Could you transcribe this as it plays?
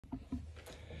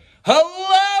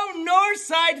Hello,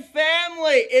 Northside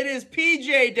family! It is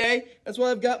PJ Day. That's why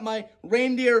I've got my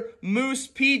reindeer moose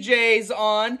PJs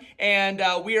on, and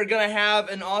we are going to have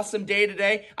an awesome day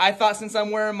today. I thought since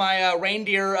I'm wearing my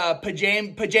reindeer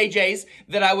PJs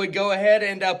that I would go ahead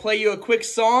and play you a quick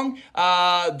song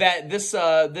that this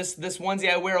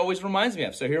onesie I wear always reminds me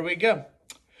of. So here we go.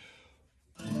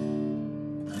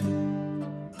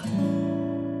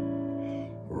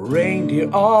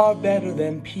 Reindeer are better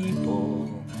than people.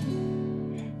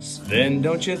 Sven,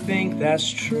 don't you think that's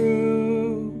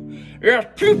true? Yes,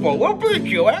 people will beat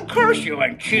you and curse you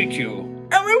and cheat you.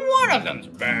 Every one of them's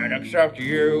bad except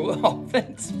you. Oh,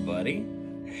 thanks, buddy.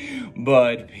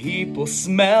 But people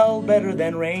smell better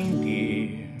than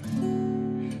reindeer.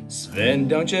 Sven,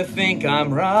 don't you think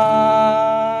I'm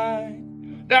right?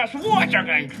 That's once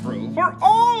again true for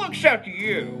all except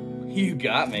you. You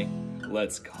got me.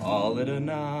 Let's call it a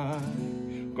night.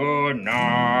 Good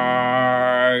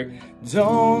night.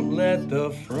 Don't let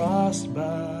the frost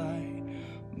bite.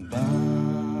 Bye.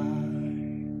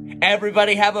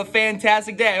 Everybody have a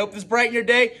fantastic day. I hope this brightened your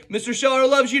day. Mr. Scheller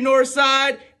loves you,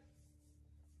 Northside.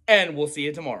 And we'll see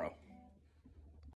you tomorrow.